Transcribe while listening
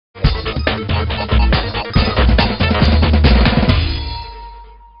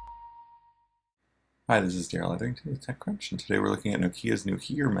Hi, this is Daryl Etherington with TechCrunch, and today we're looking at Nokia's new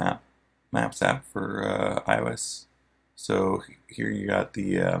Here Maps app for iOS. So here you got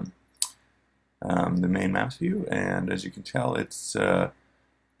the main maps view, and as you can tell, it's not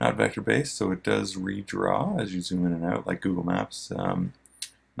vector-based, so it does redraw as you zoom in and out, like Google Maps. Not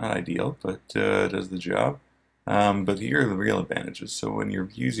ideal, but does the job. But here are the real advantages. So in your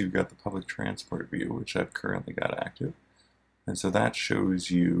views, you've got the public transport view, which I've currently got active. And so that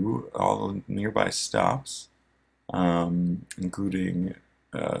shows you all the nearby stops, including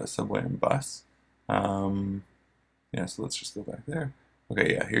subway and bus. Yeah, so let's just go back there.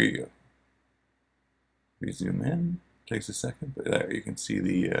 Okay, yeah, here you go. We zoom in, takes a second, but there you can see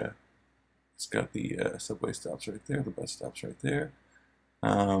it's got the subway stops right there, the bus stops right there.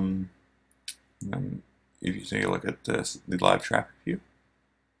 And then if you take a look at the live traffic view,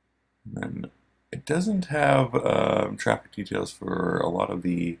 and then it doesn't have traffic details for a lot of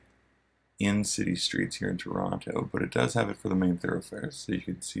the in-city streets here in Toronto, but it does have it for the main thoroughfares. So you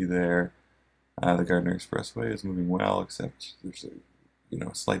can see there the Gardiner Expressway is moving well, except there's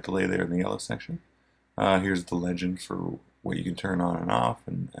a slight delay there in the yellow section. Here's the legend for what you can turn on and off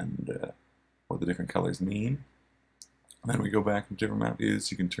and what the different colors mean. And then we go back to different map views.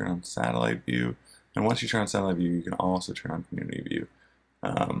 You can turn on satellite view, and once you turn on satellite view, you can also turn on community view.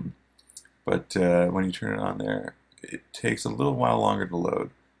 But when you turn it on there, it takes a little while longer to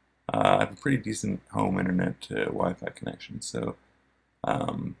load. I have a pretty decent home internet Wi-Fi connection, so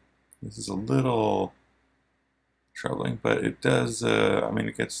this is a little troubling, but it does. I mean,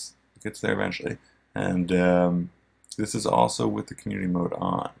 it gets there eventually. And this is also with the community mode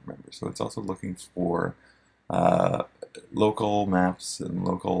on, remember. So it's also looking for local maps and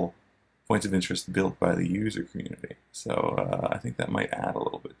local points of interest built by the user community. So I think that might add a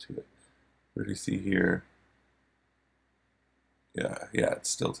little bit to it. But if you see here, yeah, it's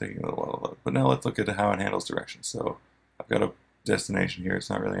still taking a little while to load. But now let's look at how it handles directions. So I've got a destination here. It's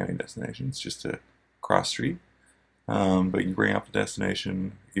not really any destination. It's just a cross street. But you bring up the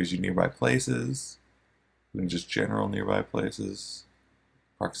destination, it gives you nearby places, and just general nearby places,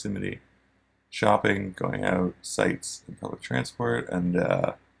 proximity, shopping, going out, sites, and public transport. And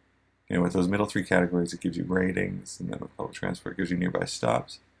with those middle three categories, it gives you ratings, and then with public transport, it gives you nearby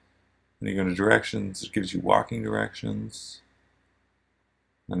stops. Then you go to directions, it gives you walking directions.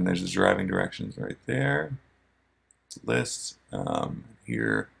 And there's the driving directions right there. It's a list.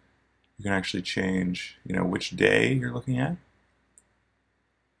 Here you can actually change, which day you're looking at,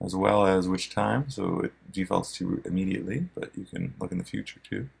 as well as which time. So it defaults to immediately, but you can look in the future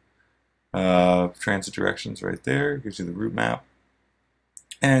too. Transit directions right there, gives you the route map.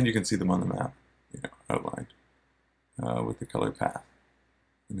 And you can see them on the map, outlined with the color path.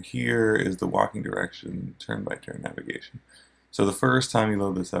 And here is the walking direction, turn-by-turn navigation. So the first time you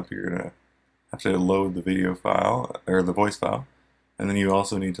load this up, you're going to have to load the video file, or the voice file, and then you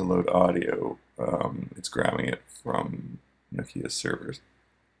also need to load audio. It's grabbing it from Nokia's servers.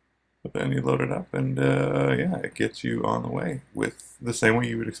 But then you load it up, and yeah, it gets you on the way with the same way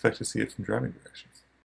you would expect to see it from driving directions.